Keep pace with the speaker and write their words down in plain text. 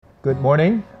Good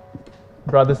morning,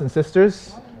 brothers and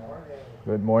sisters.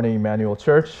 Good morning, Emmanuel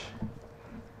Church.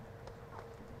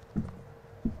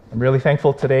 I'm really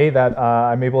thankful today that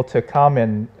I'm able to come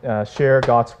and share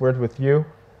God's Word with you.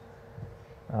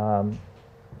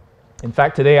 In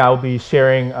fact, today I'll be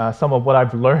sharing some of what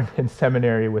I've learned in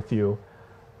seminary with you.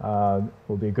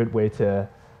 Will be a good way to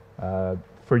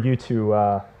for you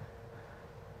to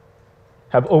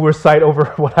have oversight over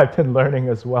what I've been learning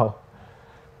as well.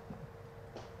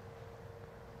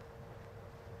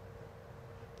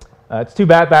 It's too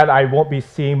bad that I won't be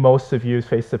seeing most of you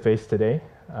face-to-face today.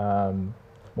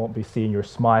 Won't be seeing your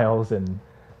smiles and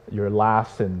your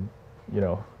laughs and,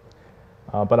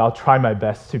 but I'll try my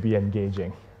best to be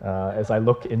engaging as I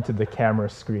look into the camera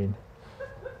screen.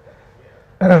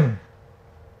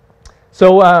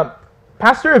 So,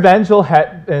 Pastor Evangel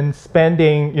had been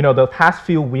spending, the past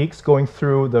few weeks going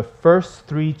through the first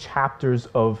 3 chapters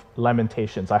of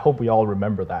Lamentations. I hope we all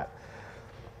remember that.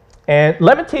 And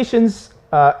Lamentations,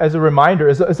 as a reminder,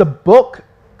 is a book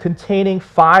containing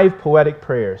 5 poetic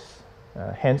prayers,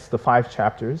 hence the 5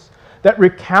 chapters, that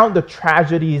recount the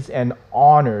tragedies and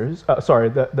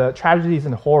the tragedies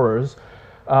and horrors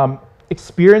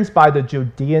experienced by the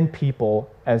Judean people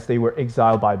as they were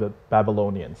exiled by the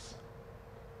Babylonians.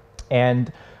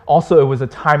 And also it was a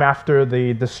time after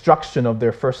the destruction of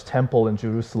their first temple in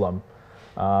Jerusalem,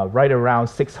 right around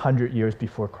 600 years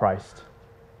before Christ.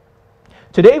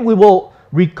 Today we will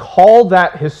recall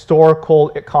that historical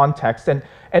context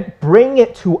and bring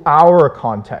it to our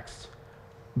context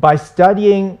by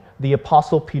studying the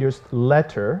Apostle Peter's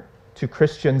letter to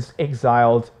Christians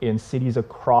exiled in cities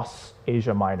across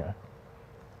Asia Minor.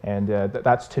 And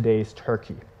that's today's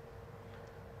Turkey.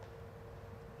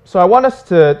 So I want us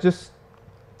to just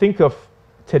think of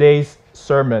today's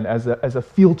sermon as a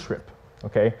field trip,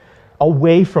 okay?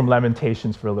 Away from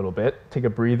Lamentations for a little bit, take a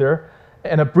breather,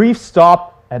 and a brief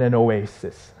stop at an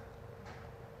oasis.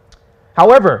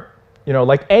 However,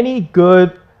 like any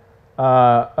good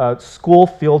school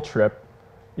field trip,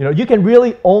 you can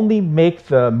really only make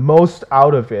the most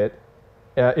out of it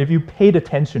if you paid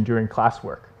attention during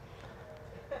classwork,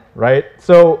 right?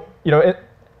 So,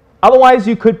 otherwise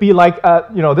you could be like,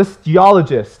 this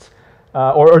geologist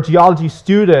or geology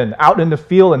student out in the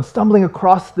field and stumbling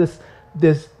across this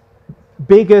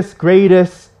biggest,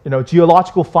 greatest,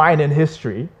 geological find in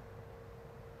history,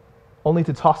 only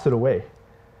to toss it away,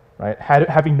 right?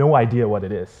 Having no idea what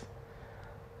it is.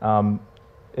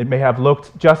 It may have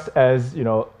looked just as,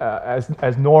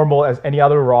 as normal as any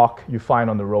other rock you find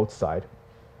on the roadside.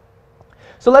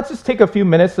 So let's just take a few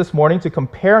minutes this morning to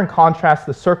compare and contrast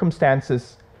the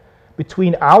circumstances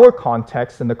between our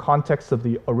context and the context of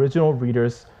the original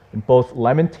readers in both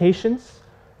Lamentations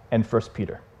and 1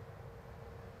 Peter.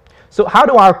 So how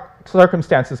do our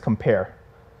circumstances compare?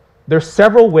 There's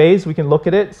several ways we can look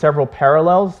at it, several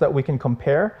parallels that we can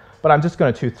compare, but I'm just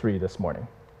going to choose 3 this morning.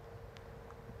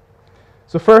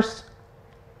 So first,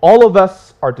 all of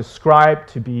us are described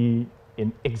to be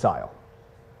in exile.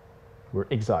 We're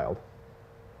exiled.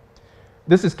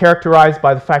 This is characterized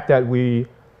by the fact that we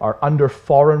are under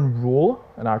foreign rule,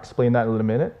 and I'll explain that in a little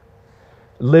minute,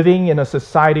 living in a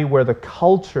society where the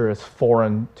culture is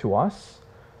foreign to us,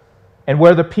 and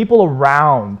where the people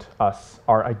around us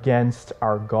are against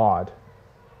our God.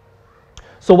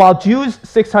 So while Jews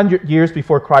 600 years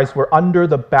before Christ were under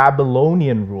the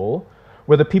Babylonian rule,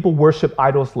 where the people worshiped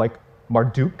idols like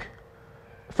Marduk,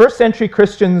 first century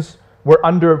Christians were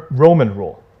under Roman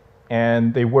rule,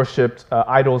 and they worshipped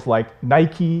idols like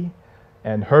Nike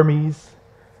and Hermes.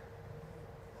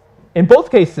 In both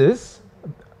cases,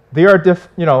 they are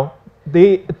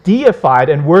they deified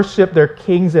and worshiped their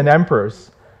kings and emperors.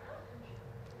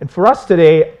 And for us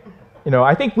today,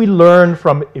 I think we learn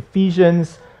from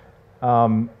Ephesians,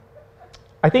 I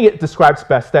think it describes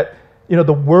best that,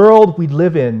 the world we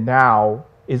live in now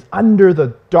is under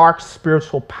the dark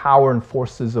spiritual power and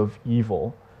forces of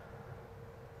evil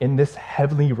in this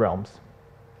heavenly realms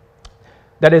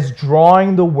that is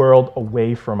drawing the world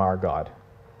away from our God.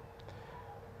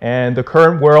 And the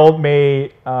current world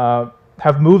may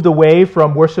have moved away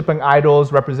from worshiping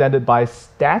idols represented by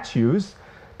statues,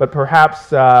 but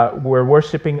perhaps we're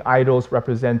worshiping idols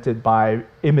represented by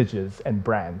images and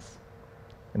brands.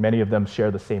 And many of them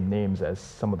share the same names as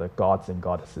some of the gods and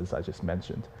goddesses I just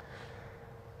mentioned.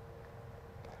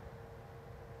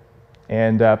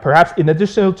 And perhaps in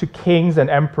addition to kings and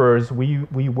emperors, we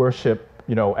worship,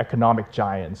 economic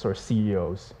giants or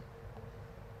CEOs.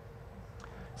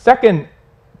 Second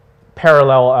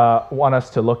parallel I want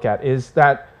us to look at is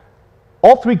that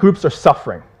all 3 groups are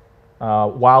suffering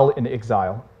while in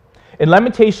exile. In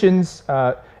Lamentations,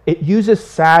 it uses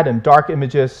sad and dark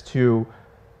images to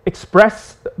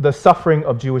express the suffering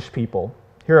of Jewish people.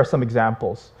 Here are some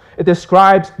examples. It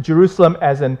describes Jerusalem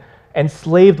as an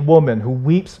enslaved woman who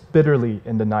weeps bitterly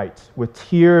in the night with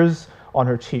tears on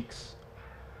her cheeks.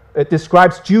 It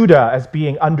describes Judah as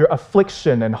being under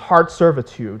affliction and hard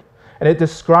servitude. And it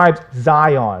describes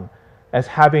Zion as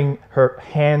having her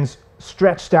hands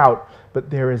stretched out, but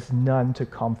there is none to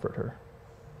comfort her.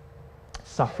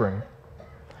 Suffering.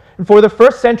 And for the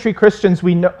first century Christians,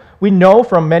 we know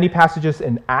from many passages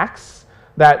in Acts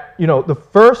that the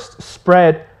first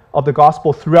spread of the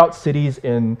gospel throughout cities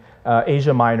in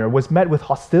Asia Minor was met with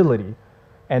hostility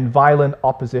and violent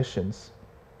oppositions.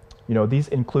 These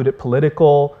included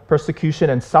political persecution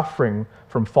and suffering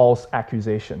from false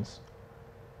accusations.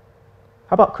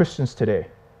 How about Christians today?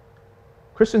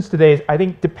 Christians today, I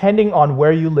think, depending on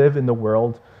where you live in the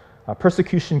world,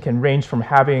 persecution can range from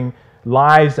having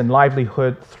lives and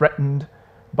livelihood threatened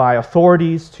by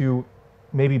authorities to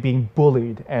maybe being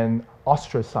bullied and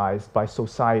ostracized by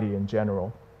society in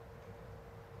general.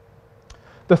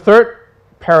 The third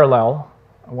parallel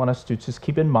I want us to just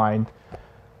keep in mind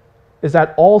is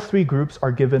that all three groups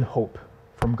are given hope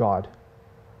from God,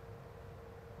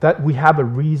 that we have a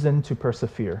reason to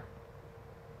persevere.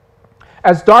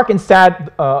 As dark and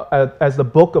sad as the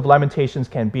book of Lamentations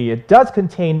can be, it does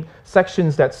contain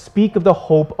sections that speak of the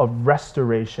hope of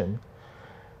restoration,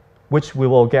 which we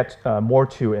will get more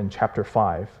to in chapter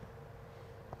 5.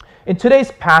 In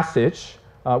today's passage,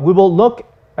 we will look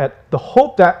at the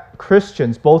hope that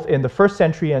Christians, both in the first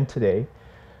century and today,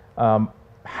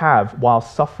 have while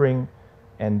suffering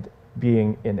and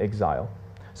being in exile.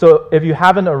 So if you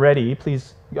haven't already,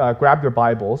 please grab your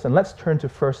Bibles and let's turn to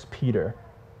 1 Peter.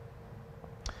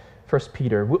 1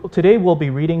 Peter. Today we'll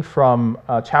be reading from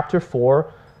chapter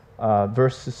 4,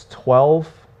 verses 12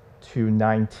 to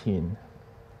 19.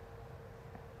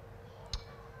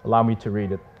 Allow me to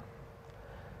read it.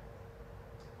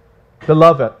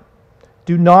 Beloved,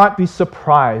 do not be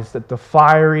surprised at the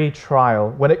fiery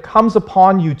trial when it comes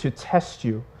upon you to test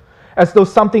you, as though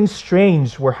something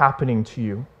strange were happening to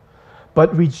you.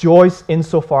 But rejoice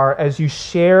insofar as you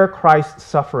share Christ's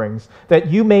sufferings, that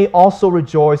you may also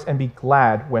rejoice and be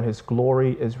glad when his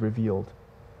glory is revealed.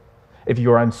 If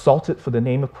you are insulted for the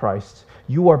name of Christ,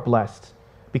 you are blessed,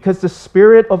 because the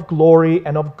Spirit of glory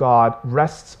and of God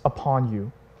rests upon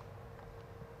you.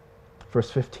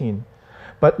 Verse 15.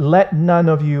 But let none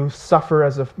of you suffer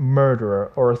as a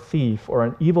murderer or a thief or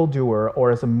an evildoer or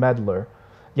as a meddler.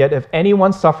 Yet if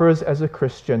anyone suffers as a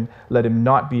Christian, let him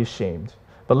not be ashamed,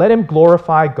 but let him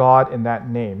glorify God in that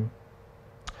name.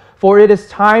 For it is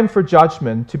time for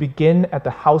judgment to begin at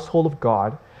the household of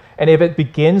God, and if it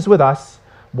begins with us,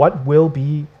 what will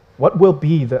be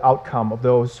the outcome of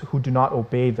those who do not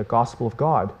obey the gospel of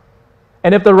God?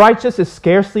 And if the righteous is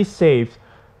scarcely saved,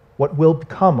 what will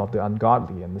become of the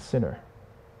ungodly and the sinner?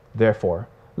 Therefore,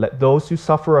 let those who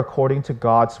suffer according to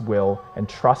God's will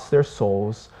entrust their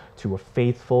souls to a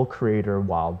faithful Creator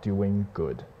while doing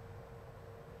good.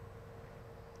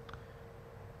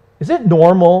 Is it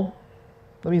normal,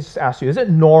 let me just ask you, is it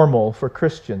normal for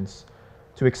Christians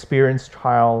to experience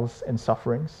trials and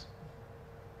sufferings?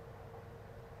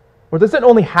 Or does it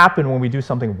only happen when we do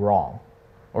something wrong,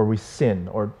 or we sin,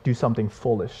 or do something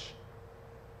foolish?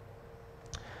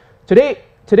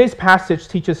 Today's passage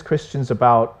teaches Christians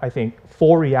about, I think,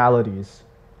 4 realities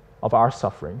of our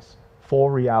sufferings,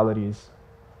 4 realities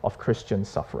of Christian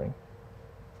suffering.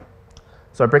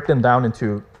 So I break them down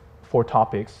into 4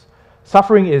 topics.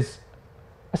 Suffering is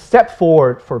a step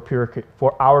forward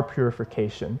for our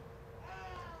purification.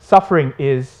 Suffering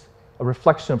is a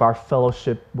reflection of our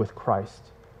fellowship with Christ.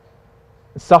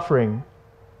 Suffering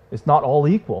is not all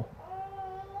equal,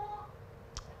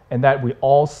 and that we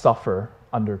all suffer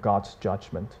under God's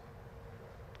judgment.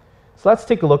 So let's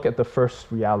take a look at the first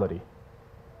reality.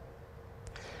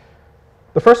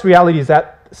 The first reality is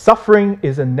that suffering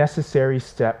is a necessary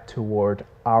step toward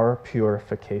our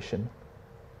purification.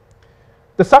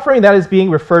 The suffering that is being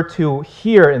referred to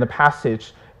here in the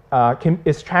passage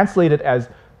is translated as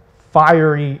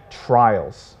fiery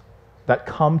trials that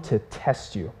come to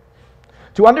test you.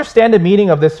 To understand the meaning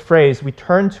of this phrase, we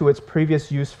turn to its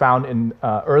previous use found in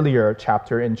earlier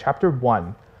chapter. In chapter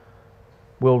 1,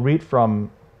 we'll read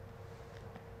from,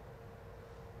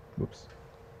 next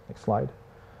slide.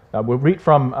 We'll read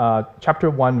from chapter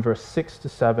 1, verse 6 to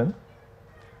 7. It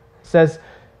says,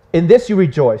 "In this you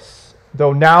rejoice,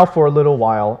 though now for a little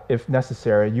while, if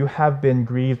necessary, you have been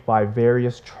grieved by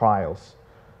various trials,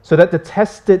 so that the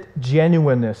tested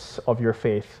genuineness of your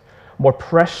faith, more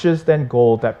precious than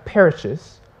gold that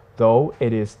perishes, though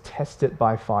it is tested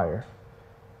by fire,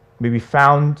 may be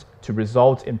found to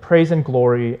result in praise and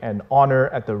glory and honor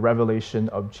at the revelation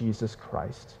of Jesus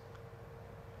Christ.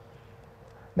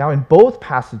 Now, in both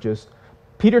passages,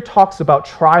 Peter talks about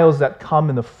trials that come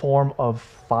in the form of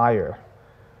fire.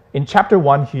 In chapter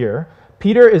 1 here,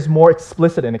 Peter is more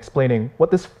explicit in explaining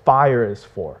what this fire is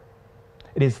for.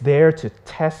 It is there to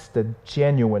test the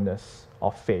genuineness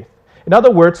of faith. In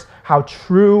other words, how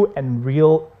true and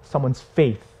real someone's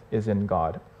faith is in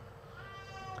God.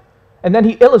 And then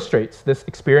he illustrates this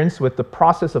experience with the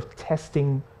process of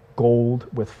testing gold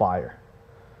with fire.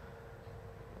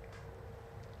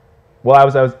 Well, I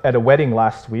was at a wedding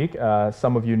last week.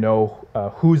 Some of you know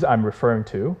whose I'm referring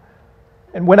to.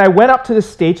 And when I went up to the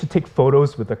stage to take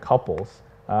photos with the couples,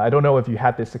 I don't know if you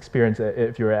had this experience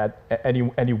if you're at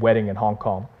any wedding in Hong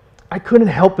Kong, I couldn't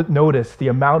help but notice the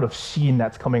amount of sheen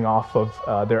that's coming off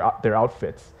of their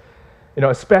outfits,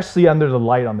 especially under the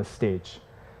light on the stage.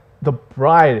 The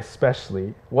bride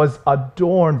especially was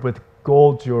adorned with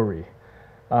gold jewelry.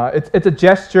 It's a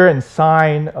gesture and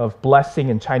sign of blessing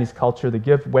in Chinese culture to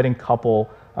give wedding couple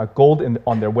gold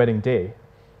on their wedding day.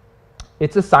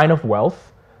 It's a sign of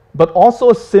wealth, but also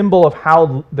a symbol of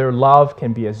how their love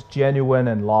can be as genuine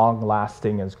and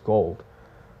long-lasting as gold.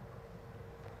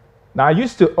 Now, I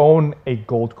used to own a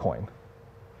gold coin,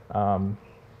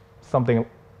 something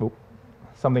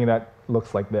that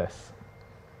looks like this.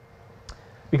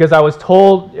 Because I was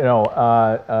told,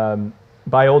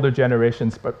 by older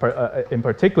generations in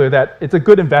particular, that it's a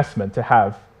good investment to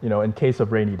have, in case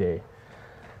of rainy day.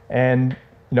 And,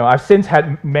 I've since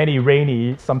had many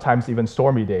rainy, sometimes even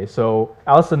stormy days. So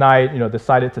Alice and I,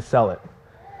 decided to sell it.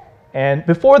 And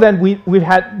before then, we'd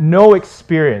had no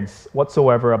experience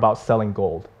whatsoever about selling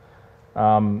gold.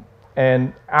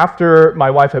 And after my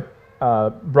wife had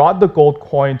brought the gold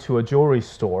coin to a jewelry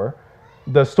store,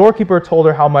 the storekeeper told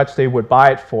her how much they would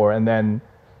buy it for, and then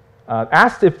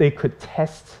asked if they could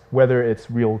test whether it's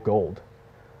real gold.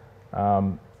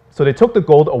 So they took the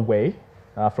gold away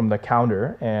from the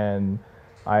counter, and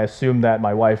I assumed that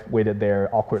my wife waited there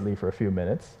awkwardly for a few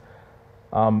minutes.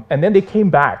 And then they came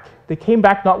back. They came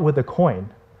back not with a coin,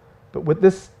 but with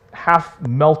this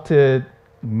half-melted,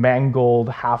 mangled,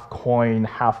 half-coin,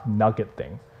 half-nugget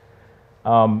thing.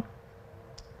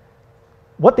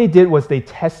 What they did was they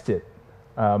tested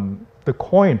the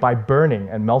coin by burning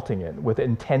and melting it with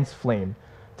intense flame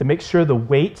to make sure the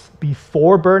weight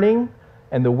before burning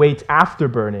and the weight after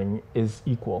burning is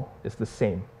equal, is the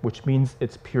same, which means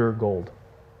it's pure gold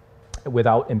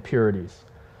without impurities.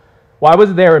 Well, I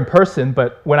wasn't there in person,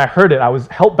 but when I heard it, I was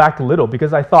held back a little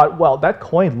because I thought, well, that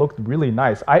coin looked really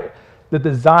nice. The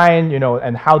design,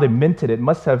 and how they minted it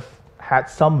must have had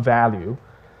some value.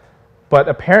 But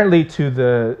apparently to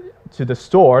the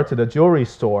store, to the jewelry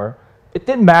store, it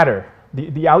didn't matter.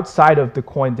 The outside of the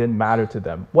coin didn't matter to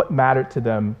them. What mattered to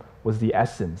them was the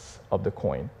essence of the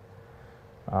coin.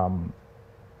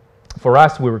 For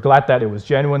us, we were glad that it was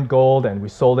genuine gold, and we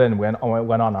sold it and went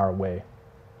on our way.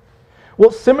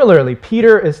 Well, similarly,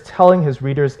 Peter is telling his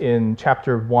readers in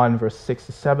chapter 1, verse 6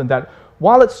 to 7, that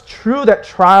while it's true that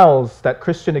trials that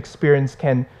Christian experience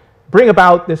can bring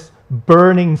about this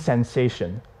burning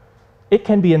sensation, it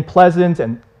can be unpleasant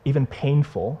and even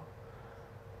painful.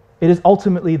 It is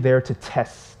ultimately there to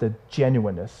test the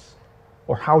genuineness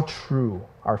or how true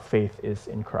our faith is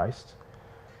in Christ.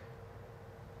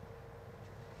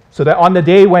 So that on the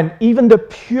day when even the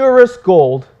purest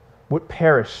gold would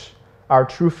perish, our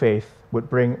true faith would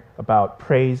bring about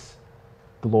praise,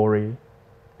 glory,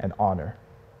 and honor.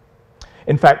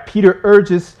 In fact, Peter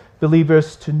urges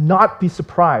believers to not be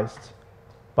surprised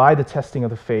by the testing of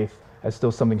the faith as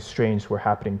though something strange were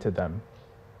happening to them.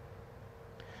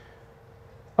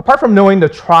 Apart from knowing the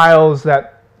trials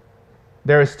that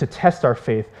there is to test our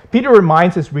faith, Peter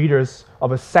reminds his readers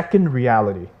of a second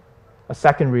reality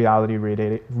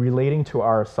relating to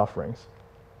our sufferings.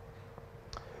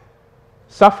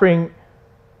 Suffering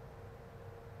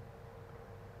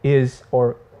is,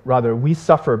 or rather, we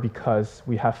suffer because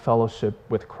we have fellowship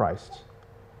with Christ.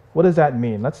 What does that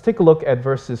mean? Let's take a look at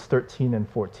verses 13 and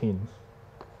 14.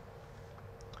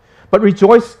 But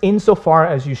rejoice insofar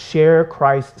as you share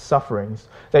Christ's sufferings,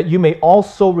 that you may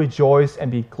also rejoice and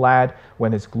be glad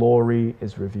when his glory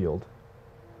is revealed.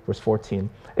 Verse 14.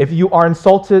 If you are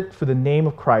insulted for the name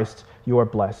of Christ, you are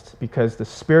blessed, because the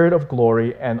Spirit of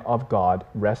glory and of God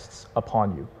rests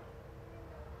upon you.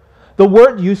 The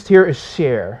word used here is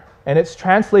share, and it's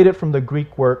translated from the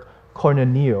Greek word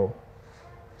koinonio.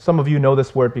 Some of you know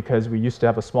this word because we used to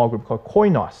have a small group called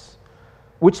koinos,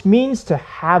 which means to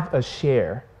have a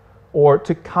share, or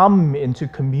to come into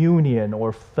communion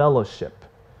or fellowship.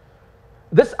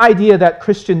 This idea that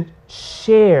Christians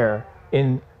share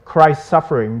in Christ's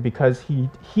suffering, because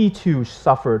he too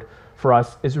suffered for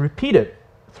us, is repeated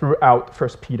throughout 1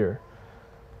 Peter.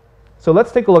 So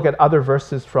let's take a look at other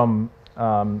verses from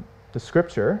the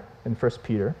scripture in 1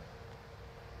 Peter.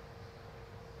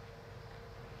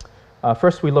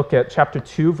 First, we look at chapter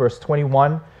 2, verse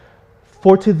 21.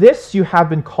 For to this you have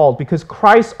been called, because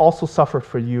Christ also suffered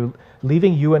for you,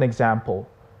 leaving you an example,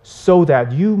 so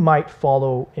that you might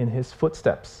follow in his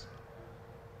footsteps.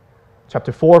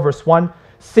 Chapter 4, verse 1.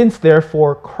 Since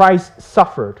therefore Christ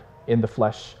suffered in the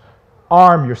flesh,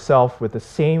 arm yourself with the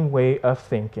same way of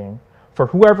thinking. For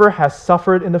whoever has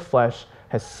suffered in the flesh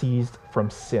has ceased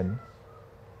from sin.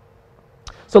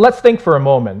 So let's think for a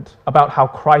moment about how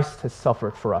Christ has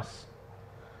suffered for us.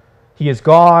 He is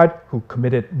God who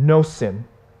committed no sin,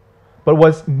 but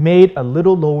was made a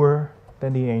little lower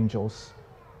than the angels.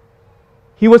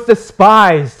 He was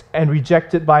despised and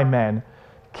rejected by men,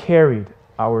 carried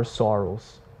our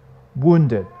sorrows,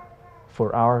 wounded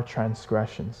for our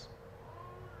transgressions.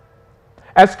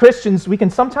 As Christians, we can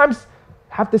sometimes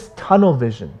have this tunnel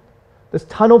vision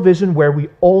where we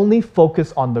only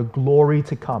focus on the glory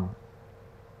to come.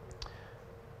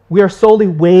 We are solely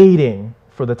waiting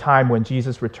for the time when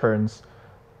Jesus returns.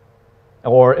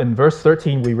 Or in verse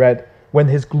 13 we read, when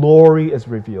his glory is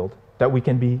revealed, that we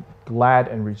can be glad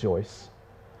and rejoice.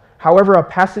 However, our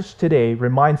passage today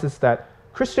reminds us that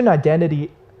Christian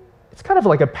identity, it's kind of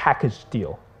like a package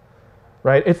deal,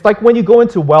 right? It's like when you go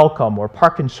into Welcome or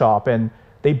Park and Shop and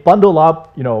they bundle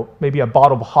up, maybe a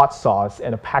bottle of hot sauce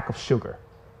and a pack of sugar.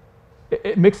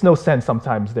 It makes no sense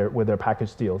sometimes with their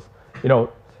package deals.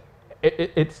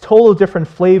 It's total different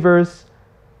flavors,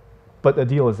 but the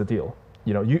deal is the deal.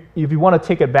 If you want to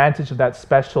take advantage of that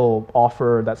special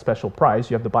offer, that special price,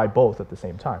 you have to buy both at the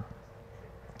same time.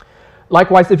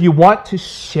 Likewise, if you want to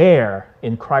share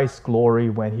in Christ's glory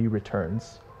when he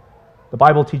returns, the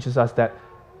Bible teaches us that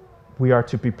we are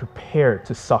to be prepared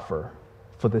to suffer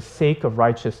for the sake of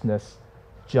righteousness,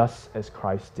 just as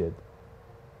Christ did.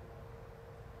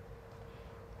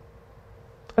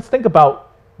 Let's think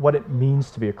about what it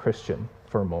means to be a Christian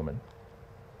for a moment.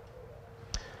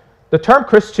 The term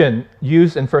Christian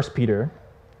used in 1 Peter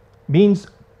means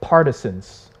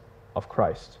partisans of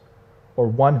Christ, or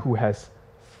one who has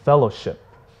fellowship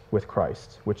with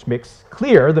Christ, which makes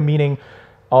clear the meaning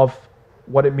of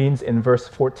what it means in verse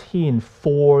 14,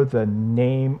 for the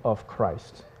name of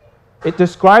Christ. It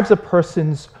describes a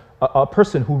person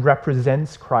who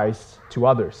represents Christ to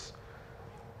others.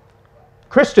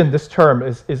 Christian, this term,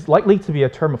 is likely to be a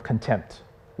term of contempt,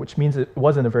 which means it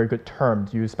wasn't a very good term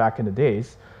used back in the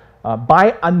days,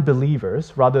 by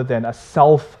unbelievers rather than a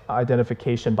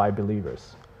self-identification by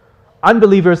believers.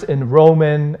 Unbelievers in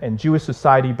Roman and Jewish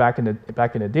society back in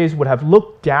the days would have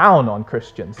looked down on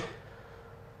Christians.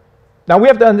 Now we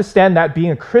have to understand that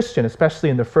being a Christian, especially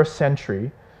in the first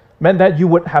century, meant that you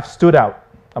would have stood out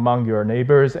among your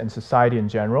neighbors and society in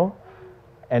general,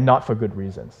 and not for good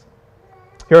reasons.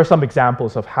 Here are some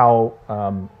examples of how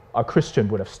a Christian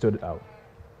would have stood out.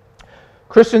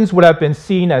 Christians would have been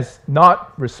seen as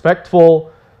not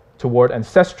respectful toward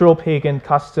ancestral pagan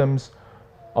customs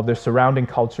of their surrounding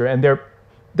culture, and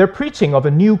their preaching of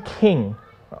a new king,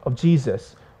 of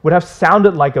Jesus, would have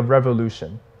sounded like a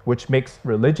revolution, which makes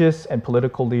religious and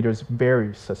political leaders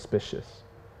very suspicious.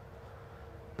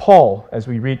 Paul, as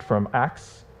we read from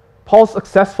Acts, Paul's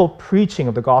successful preaching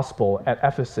of the gospel at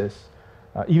Ephesus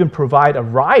even provide a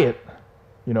riot,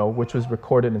 which was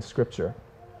recorded in Scripture.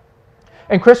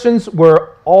 And Christians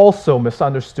were also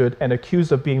misunderstood and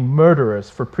accused of being murderers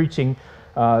for preaching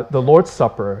the Lord's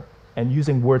Supper and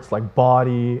using words like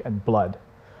body and blood.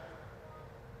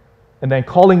 And then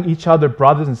calling each other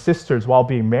brothers and sisters while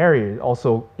being married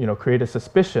also, created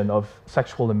suspicion of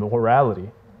sexual immorality,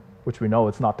 which we know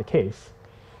it's not the case.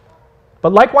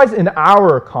 But likewise in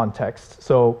our context,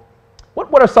 so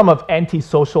what are some of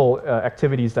antisocial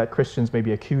activities that Christians may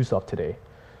be accused of today?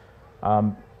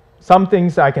 Some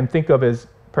things I can think of is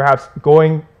perhaps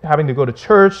having to go to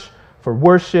church for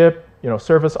worship,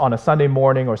 service on a Sunday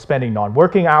morning, or spending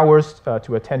non-working hours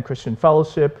to attend Christian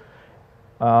fellowship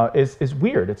is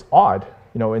weird. It's odd,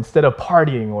 instead of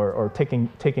partying or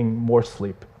taking more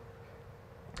sleep.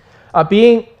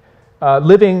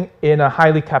 Living in a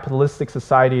highly capitalistic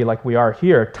society like we are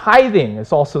here, tithing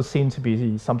is also seen to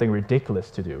be something ridiculous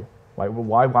to do. Why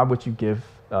would you give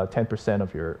 10%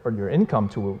 of your income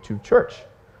to church?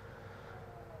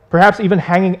 Perhaps even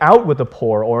hanging out with the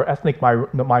poor or ethnic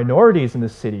minorities in the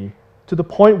city, to the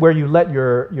point where you let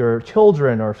your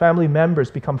children or family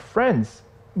members become friends,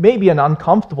 may be an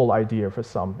uncomfortable idea for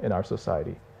some in our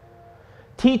society.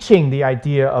 Teaching the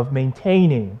idea of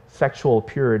maintaining sexual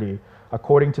purity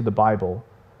according to the Bible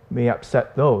may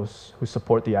upset those who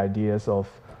support the ideas of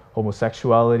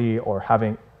homosexuality or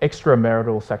having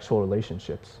extramarital sexual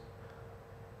relationships.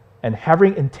 And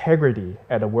having integrity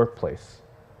at a workplace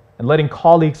and letting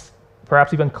colleagues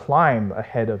perhaps even climb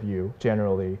ahead of you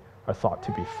generally are thought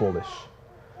to be foolish.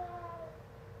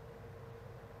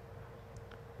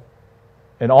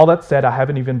 And all that said, I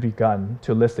haven't even begun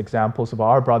to list examples of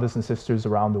our brothers and sisters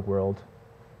around the world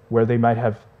where they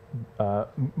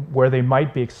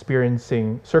might be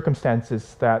experiencing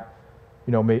circumstances that,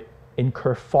 may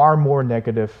incur far more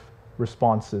negative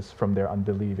responses from their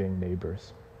unbelieving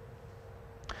neighbors.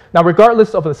 Now,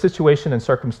 regardless of the situation and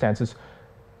circumstances,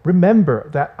 remember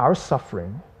that our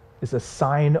suffering is a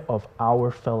sign of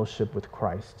our fellowship with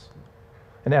Christ.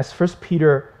 And as 1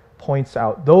 Peter points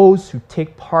out, those who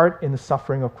take part in the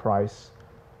suffering of Christ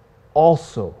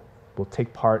also will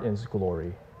take part in his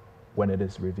glory when it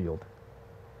is revealed.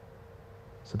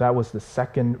 So that was the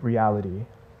second reality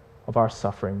of our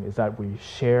suffering, is that we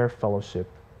share fellowship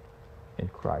in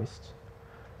Christ.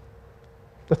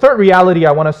 The third reality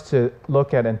I want us to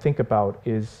look at and think about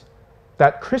is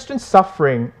that Christian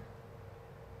suffering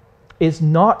is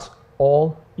not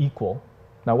all equal.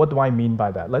 Now, what do I mean by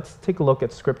that? Let's take a look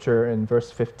at Scripture in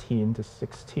verse 15 to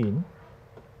 16.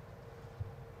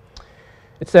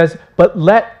 It says, "But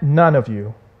let none of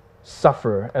you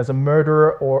suffer as a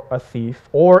murderer or a thief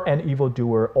or an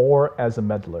evildoer or as a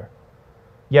meddler.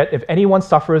 Yet if anyone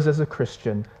suffers as a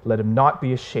Christian, let him not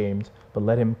be ashamed, but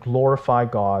let him glorify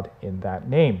God in that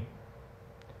name."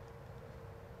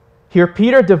 Here,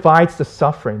 Peter divides the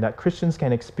suffering that Christians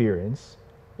can experience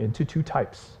into two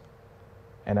types.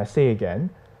 And I say again,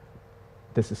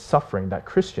 this is suffering that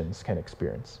Christians can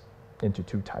experience into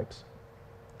two types.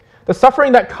 The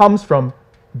suffering that comes from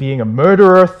being a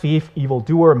murderer, thief,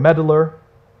 evildoer, meddler,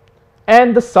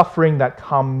 and the suffering that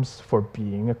comes for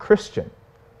being a Christian.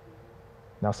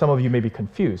 Now, some of you may be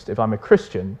confused. If I'm a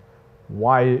Christian,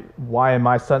 why am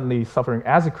I suddenly suffering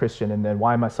as a Christian, and then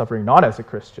why am I suffering not as a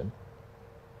Christian?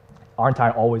 Aren't I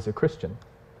always a Christian?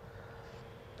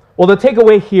 Well, the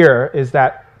takeaway here is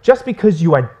that just because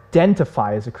you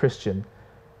identify as a Christian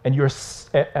and you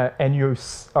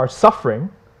are suffering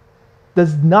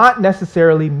does not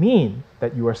necessarily mean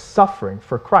that you are suffering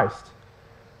for Christ.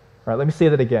 All right, let me say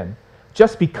that again.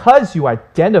 Just because you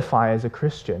identify as a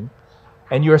Christian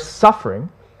and you're suffering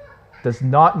does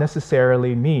not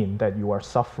necessarily mean that you are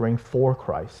suffering for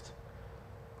Christ.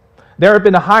 There had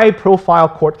been a high-profile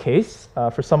court case,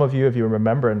 for some of you, if you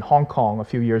remember, in Hong Kong a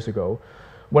few years ago,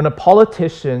 when a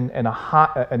politician and a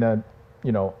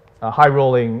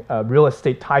high-rolling real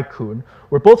estate tycoon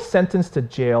were both sentenced to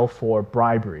jail for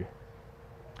bribery.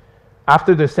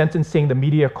 After the sentencing, the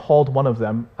media called one of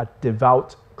them a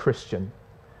devout Christian,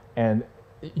 and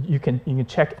you can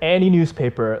check any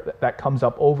newspaper that comes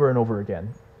up over and over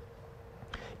again.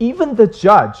 Even the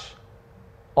judge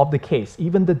of the case,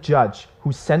 even the judge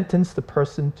who sentenced the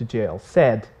person to jail,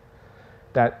 said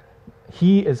that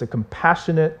he is a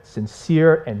compassionate,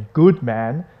 sincere, and good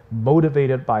man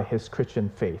motivated by his Christian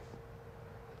faith.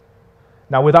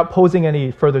 Now, without posing any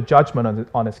further judgment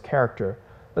on his character,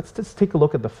 let's just take a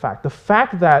look at the fact. The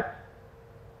fact that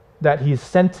he is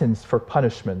sentenced for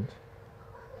punishment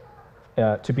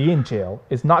to be in jail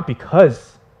is not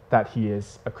because that he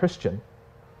is a Christian,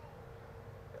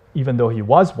 even though he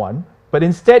was one, but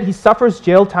instead he suffers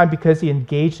jail time because he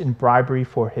engaged in bribery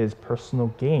for his personal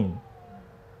gain.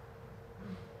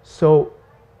 So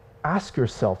ask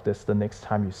yourself this the next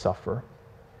time you suffer.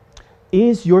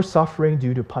 Is your suffering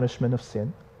due to punishment of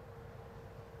sin?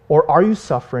 Or are you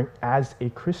suffering as a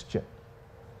Christian?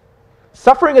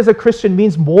 Suffering as a Christian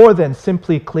means more than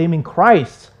simply claiming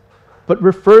Christ, but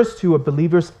refers to a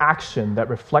believer's action that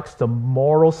reflects the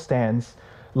moral stance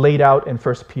laid out in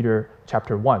 1 Peter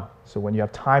chapter 1. So when you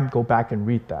have time, go back and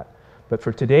read that. But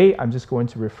for today, I'm just going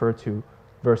to refer to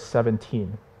verse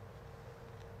 17.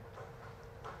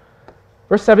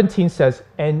 Verse 17 says,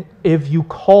 "And if you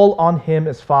call on him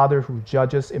as Father who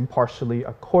judges impartially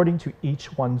according to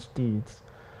each one's deeds,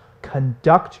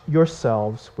 conduct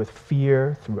yourselves with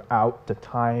fear throughout the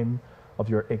time of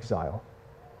your exile."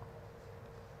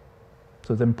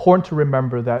 So it's important to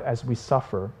remember that as we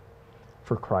suffer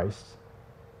for Christ,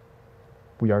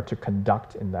 we are to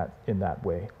conduct in that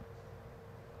way.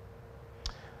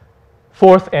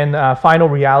 Fourth and final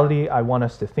reality I want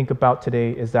us to think about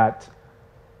today is that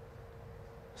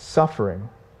suffering,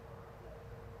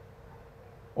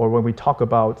 or when we talk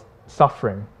about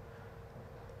suffering,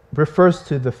 refers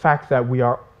to the fact that we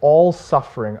are all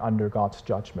suffering under God's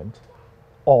judgment.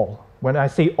 All. When I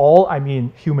say all, I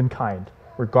mean humankind,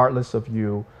 regardless of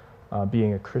you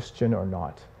being a Christian or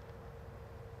not.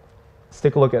 Let's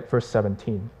take a look at verse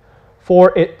 17.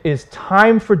 For it is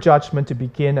time for judgment to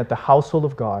begin at the household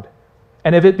of God.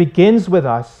 And if it begins with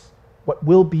us, what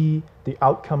will be the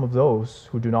outcome of those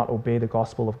who do not obey the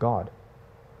gospel of God?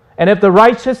 And if the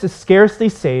righteous is scarcely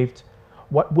saved,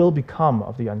 what will become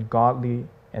of the ungodly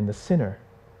and the sinner?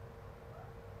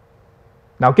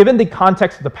 Now, given the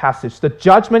context of the passage, the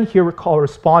judgment here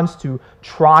corresponds to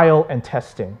trial and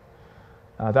testing.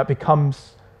 That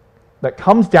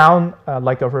comes down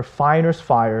like a refiner's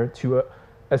fire to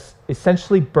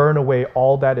essentially burn away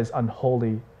all that is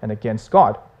unholy and against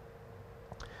God.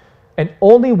 And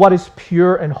only what is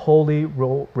pure and holy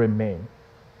will remain.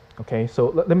 Okay, so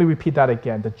let me repeat that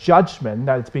again. The judgment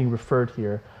that is being referred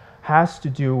here has to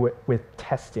do with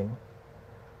testing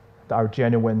our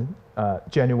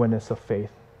genuineness of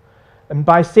faith. And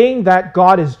by saying that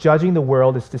God is judging the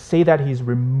world is to say that he's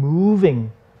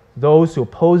removing those who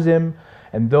oppose him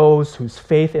and those whose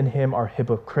faith in him are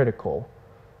hypocritical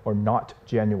or not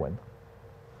genuine.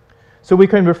 So we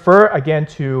can refer again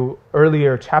to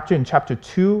earlier chapter, in chapter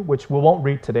 2, which we won't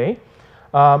read today,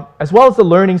 as well as the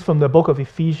learnings from the book of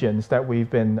Ephesians that we've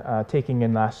been taking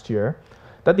in last year,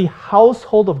 that the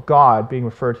household of God being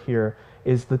referred here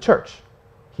is the church.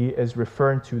 He is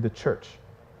referring to the church.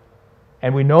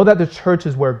 And we know that the church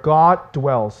is where God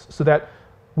dwells, so that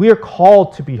we are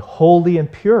called to be holy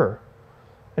and pure.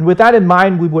 And with that in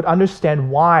mind, we would understand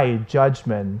why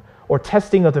judgment or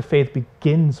testing of the faith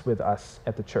begins with us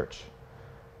at the church.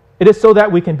 It is so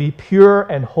that we can be pure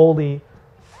and holy,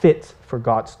 fit for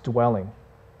God's dwelling.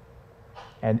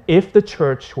 And if the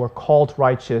church who are called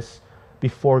righteous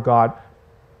before God,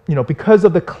 because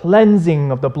of the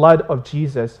cleansing of the blood of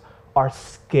Jesus, are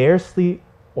scarcely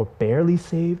or barely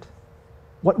saved,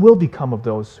 what will become of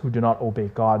those who do not obey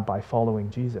God by following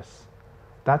Jesus?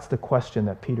 That's the question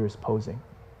that Peter is posing.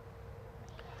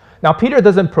 Now, Peter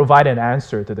doesn't provide an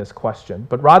answer to this question,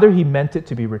 but rather he meant it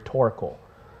to be rhetorical.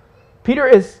 Peter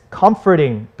is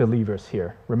comforting believers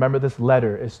here. Remember, this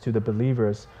letter is to the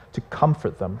believers to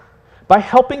comfort them by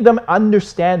helping them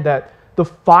understand that the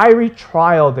fiery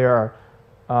trial they are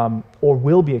or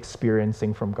will be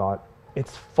experiencing from God,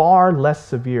 it's far less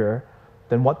severe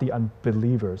than what the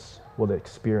unbelievers will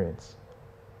experience.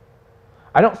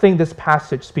 I don't think this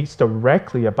passage speaks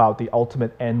directly about the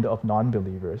ultimate end of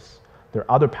non-believers. There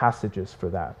are other passages for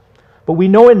that. But we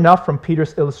know enough from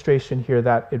Peter's illustration here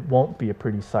that it won't be a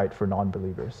pretty sight for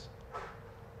non-believers.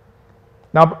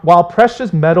 Now, while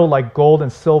precious metal like gold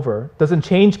and silver doesn't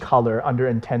change color under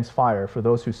intense fire for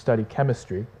those who study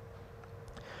chemistry,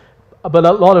 but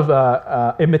a lot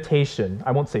of imitation,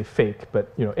 I won't say fake,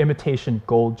 but imitation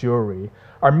gold jewelry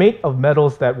are made of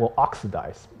metals that will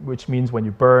oxidize, which means when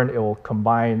you burn, it will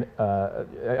combine,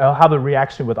 it'll have a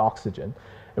reaction with oxygen.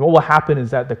 And what will happen is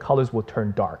that the colors will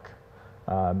turn dark,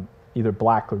 either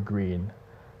black or green.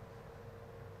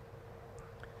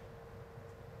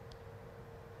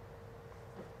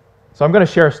 So I'm going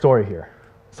to share a story here.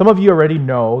 Some of you already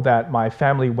know that my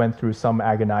family went through some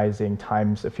agonizing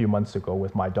times a few months ago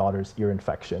with my daughter's ear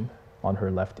infection on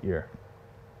her left ear.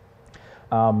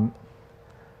 Don't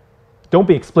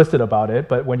be explicit about it,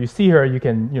 but when you see her, you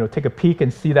can take a peek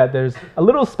and see that there's a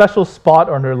little special spot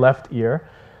on her left ear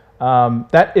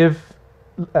that if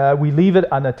we leave it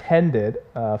unattended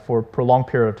for a prolonged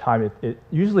period of time, it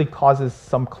usually causes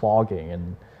some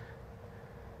clogging.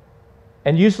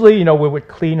 And usually, we would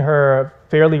clean her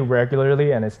fairly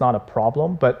regularly and it's not a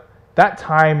problem, but that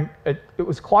time it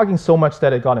was clogging so much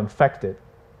that it got infected.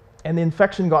 And the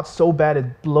infection got so bad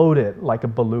it bloated like a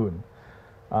balloon.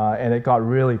 And it got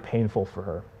really painful for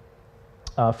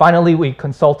her. Finally, we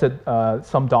consulted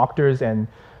some doctors and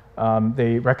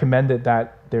they recommended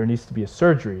that there needs to be a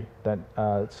surgery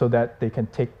so that they can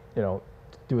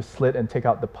do a slit and take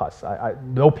out the pus.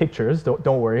 No pictures,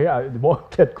 don't worry, I won't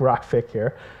get graphic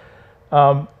here.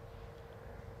 I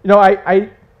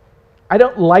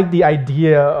don't like the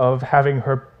idea of having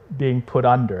her being put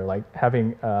under, like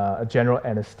having a general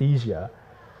anesthesia.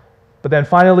 But then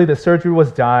finally the surgery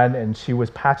was done and she was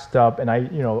patched up, and I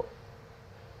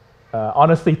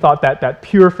honestly thought that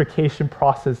purification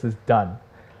process is done.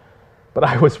 But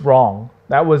I was wrong.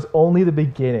 That was only the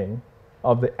beginning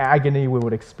of the agony we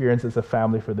would experience as a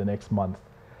family for the next month.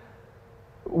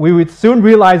 We would soon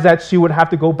realize that she would have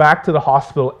to go back to the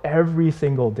hospital every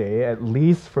single day, at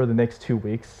least for the next 2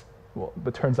 weeks. Well,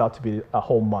 it turns out to be a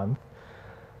whole month,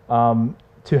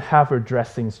 to have her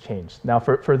dressings changed. Now,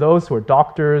 for those who are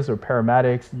doctors or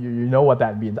paramedics, you know what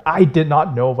that means. I did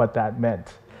not know what that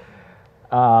meant.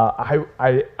 I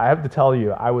have to tell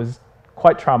you, I was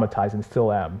quite traumatized and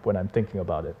still am when I'm thinking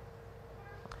about it.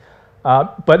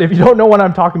 But if you don't know what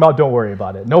I'm talking about, don't worry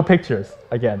about it. No pictures,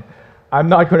 again. I'm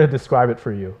not going to describe it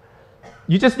for you.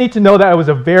 You just need to know that it was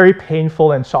a very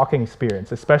painful and shocking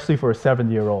experience, especially for a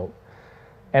 7-year-old.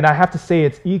 And I have to say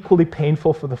it's equally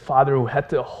painful for the father who had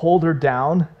to hold her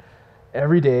down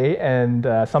every day, and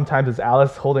sometimes it's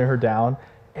Alice holding her down,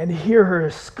 and hear her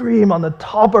scream on the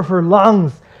top of her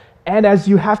lungs. And as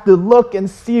you have to look and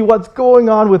see what's going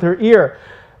on with her ear.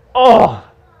 Oh!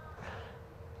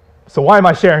 So why am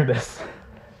I sharing this?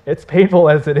 It's painful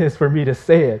as it is for me to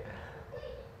say it.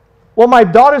 Well, my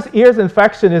daughter's ear's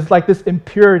infection is like this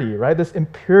impurity, right? This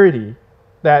impurity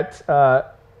that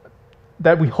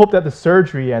we hope that the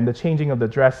surgery and the changing of the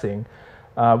dressing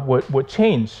would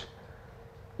change.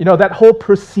 You know, that whole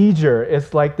procedure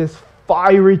is like this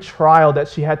fiery trial that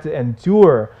she had to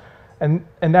endure, and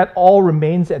that all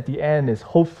remains at the end is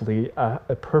hopefully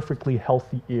a perfectly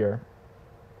healthy ear.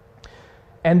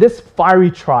 And this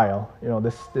fiery trial, you know,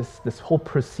 this whole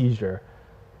procedure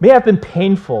may have been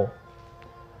painful,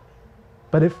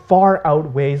 but it far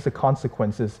outweighs the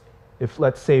consequences if,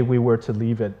 let's say, we were to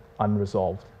leave it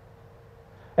unresolved.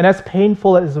 And as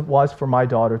painful as it was for my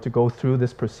daughter to go through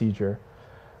this procedure,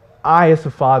 I, as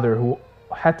a father who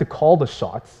had to call the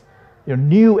shots, you know,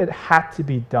 knew it had to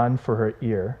be done for her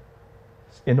ear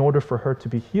in order for her to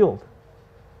be healed.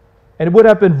 And it would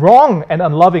have been wrong and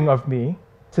unloving of me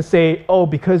to say, oh,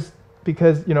 because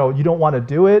you know you don't want to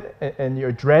do it and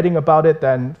you're dreading about it,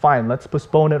 then fine, let's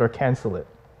postpone it or cancel it.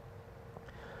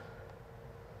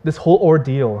 This whole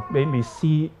ordeal made me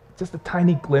see just a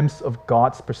tiny glimpse of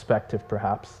God's perspective,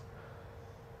 perhaps.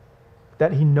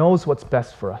 That He knows what's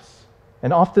best for us.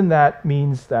 And often that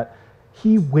means that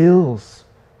He wills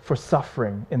for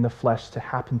suffering in the flesh to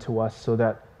happen to us so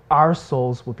that our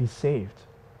souls will be saved.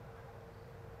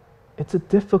 It's a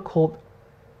difficult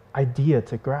idea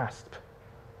to grasp,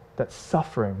 that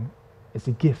suffering is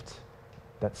a gift,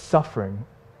 that suffering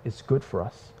is good for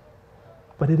us.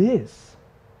 But it is.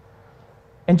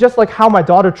 And just like how my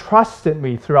daughter trusted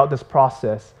me throughout this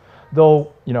process,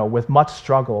 though, you know, with much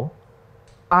struggle,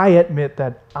 I admit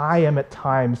that I am at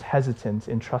times hesitant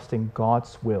in trusting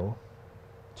God's will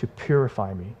to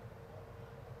purify me.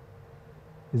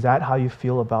 Is that how you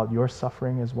feel about your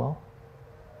suffering as well?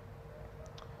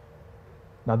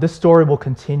 Now, this story will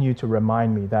continue to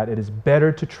remind me that it is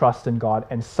better to trust in God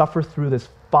and suffer through this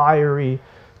fiery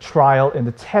trial in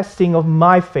the testing of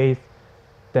my faith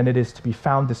than it is to be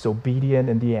found disobedient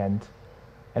in the end,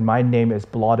 and my name is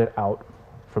blotted out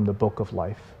from the book of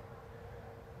life.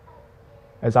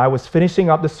 As I was finishing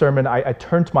up the sermon, I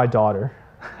turned to my daughter.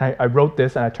 I wrote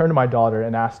this, and I turned to my daughter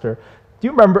and asked her, "Do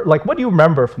you remember? Like, what do you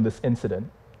remember from this incident?"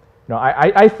 You know,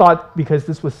 I thought because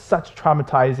this was such a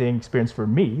traumatizing experience for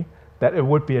me that it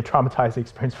would be a traumatizing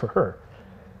experience for her.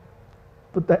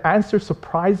 But the answer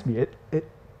surprised me.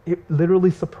 It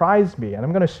literally surprised me, and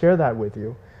I'm going to share that with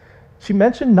you. She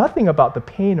mentioned nothing about the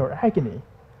pain or agony.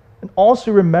 And all she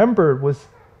remembered was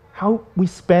how we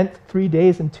spent 3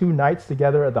 days and 2 nights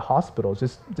together at the hospital,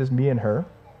 just me and her.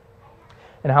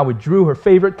 And how we drew her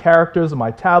favorite characters on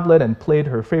my tablet and played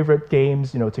her favorite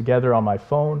games, you know, together on my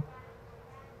phone.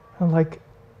 And like,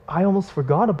 I almost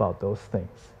forgot about those things.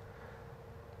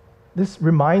 This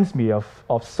reminds me of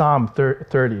Psalm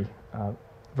 30,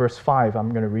 verse 5. I'm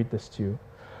going to read this to you.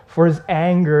 For His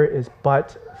anger is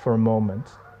but for a moment,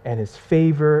 and His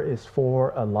favor is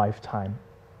for a lifetime.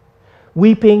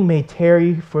 Weeping may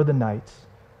tarry for the night,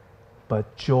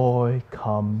 but joy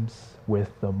comes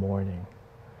with the morning.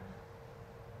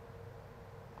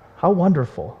 How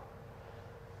wonderful.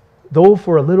 Though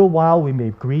for a little while we may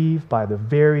grieve by the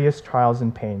various trials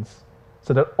and pains,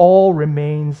 so that all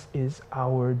remains is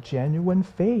our genuine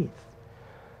faith.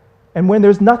 And when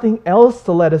there's nothing else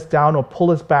to let us down or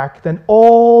pull us back, then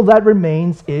all that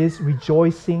remains is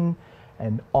rejoicing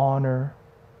and honor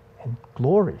and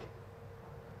glory.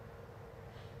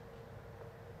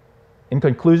 In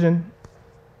conclusion,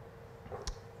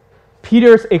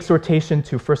 Peter's exhortation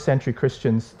to first century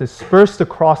Christians dispersed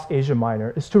across Asia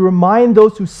Minor is to remind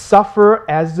those who suffer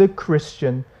as a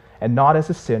Christian and not as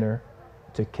a sinner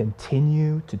to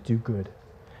continue to do good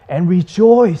and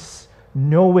rejoice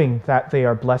knowing that they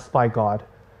are blessed by God,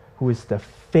 who is the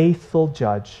faithful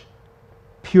judge,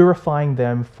 purifying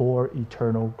them for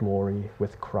eternal glory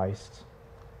with Christ.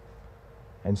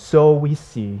 And so we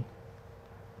see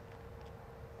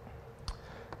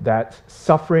that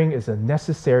suffering is a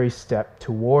necessary step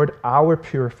toward our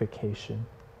purification.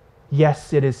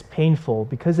 Yes, it is painful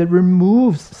because it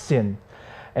removes sin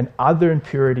and other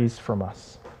impurities from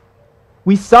us.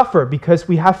 We suffer because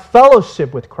we have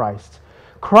fellowship with Christ.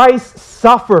 Christ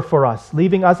suffered for us,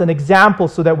 leaving us an example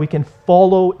so that we can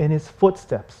follow in His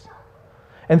footsteps.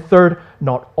 And third,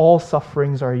 not all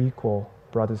sufferings are equal,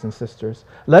 brothers and sisters.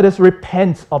 Let us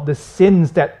repent of the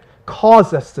sins that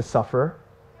cause us to suffer,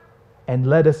 and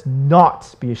let us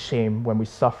not be ashamed when we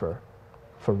suffer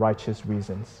for righteous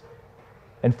reasons.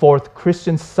 And fourth,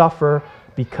 Christians suffer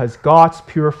because God's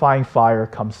purifying fire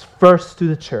comes first to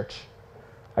the church.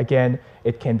 Again,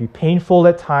 it can be painful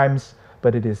at times,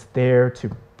 but it is there to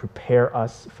prepare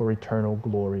us for eternal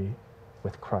glory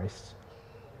with Christ.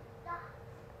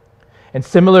 And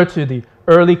similar to the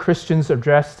early Christians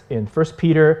addressed in 1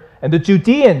 Peter and the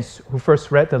Judeans who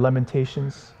first read the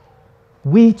Lamentations,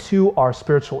 we too are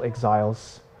spiritual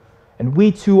exiles, and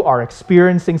we too are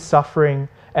experiencing suffering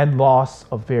and loss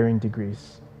of varying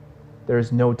degrees. There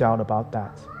is no doubt about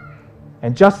that.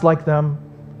 And just like them,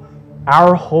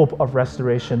 our hope of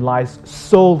restoration lies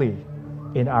solely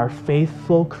in our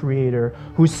faithful Creator,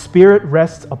 whose Spirit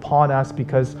rests upon us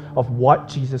because of what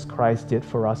Jesus Christ did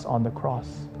for us on the cross.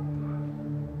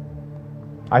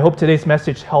 I hope today's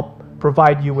message helped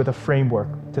provide you with a framework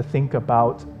to think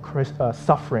about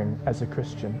suffering as a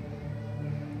Christian.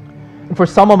 And for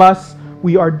some of us,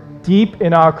 we are deep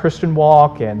in our Christian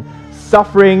walk, and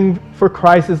suffering for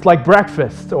Christ is like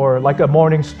breakfast or like a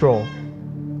morning stroll.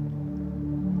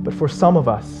 But for some of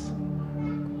us,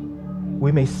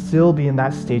 we may still be in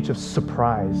that stage of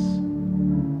surprise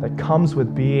that comes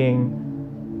with being,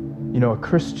 a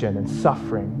Christian and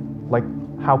suffering, like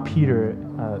how Peter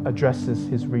addresses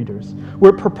his readers.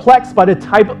 We're perplexed by the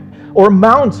type or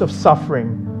amount of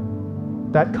suffering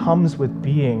that comes with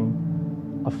being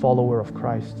a follower of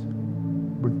Christ.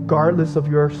 Regardless of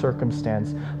your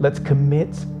circumstance, let's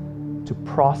commit to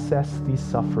process these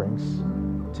sufferings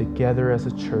together as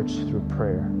a church through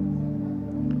prayer.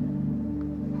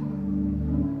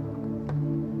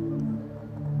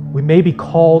 We may be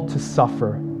called to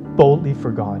suffer boldly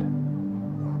for God,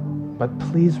 but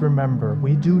please remember,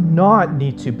 we do not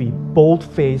need to be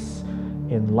bold-faced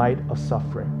in light of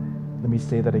suffering. Let me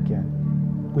say that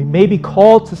again. We may be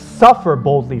called to suffer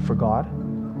boldly for God,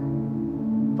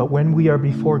 but when we are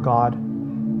before God,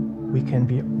 we can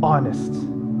be honest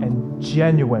and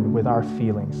genuine with our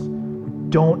feelings.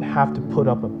 We don't have to put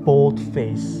up a bold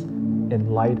face in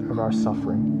light of our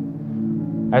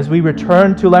suffering. As we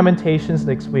return to Lamentations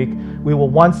next week, we will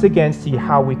once again see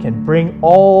how we can bring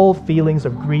all feelings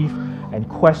of grief and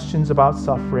questions about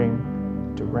suffering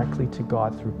directly to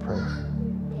God through prayer.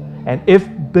 And if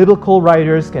biblical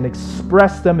writers can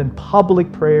express them in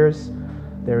public prayers,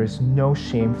 there is no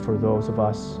shame for those of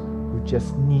us who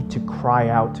just need to cry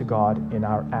out to God in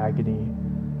our agony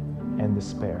and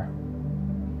despair.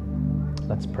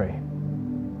 Let's pray.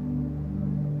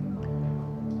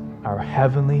 Our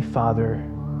Heavenly Father,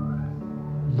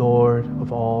 Lord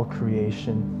of all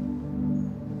creation,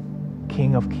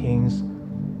 King of kings,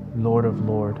 Lord of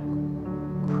lords,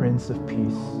 Prince of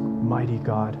peace, mighty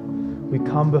God, we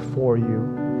come before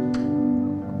you.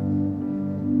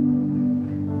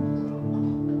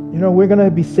 We're going to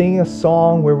be singing a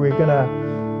song where we're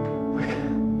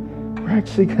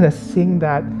actually going to sing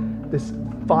that this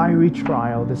fiery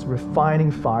trial, this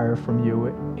refining fire from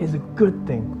you is a good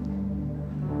thing.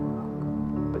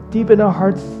 But deep in our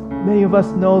hearts, many of us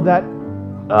know that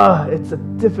it's a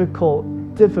difficult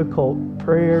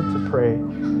prayer to pray.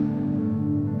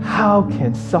 How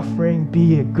can suffering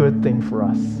be a good thing for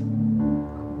us?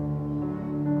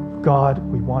 God,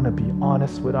 we want to be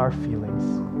honest with our feelings.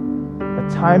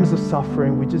 At times of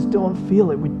suffering, we just don't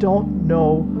feel it. We don't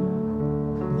know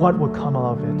what will come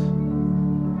out of it.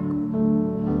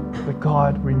 But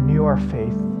God, renew our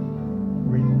faith.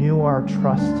 Renew our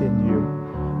trust in you.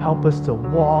 Help us to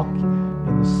walk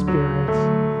in the Spirit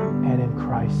and in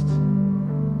Christ.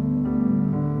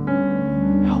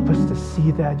 Help us to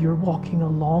see that you're walking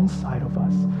alongside of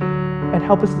us. And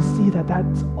help us to see that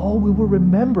that's all we will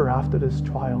remember after this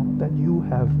trial, that you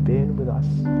have been with us.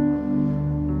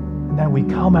 And that we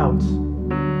come out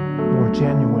more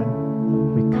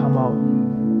genuine. We come out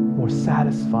more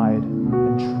satisfied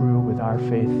and true with our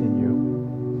faith in you.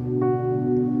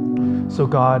 So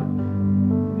God,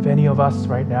 if any of us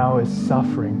right now is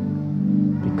suffering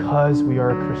because we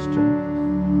are a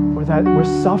Christian, or that we're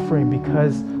suffering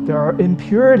because there are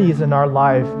impurities in our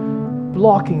life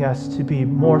blocking us to be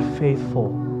more faithful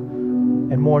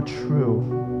and more true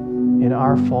in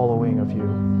our following of you,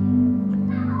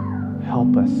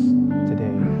 help us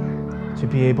today to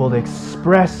be able to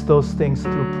express those things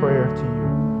through prayer to you.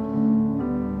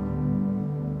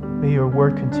 May your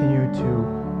word continue to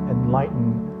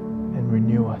enlighten and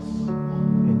renew us.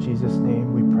 In Jesus'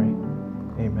 name we pray.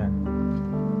 Amen.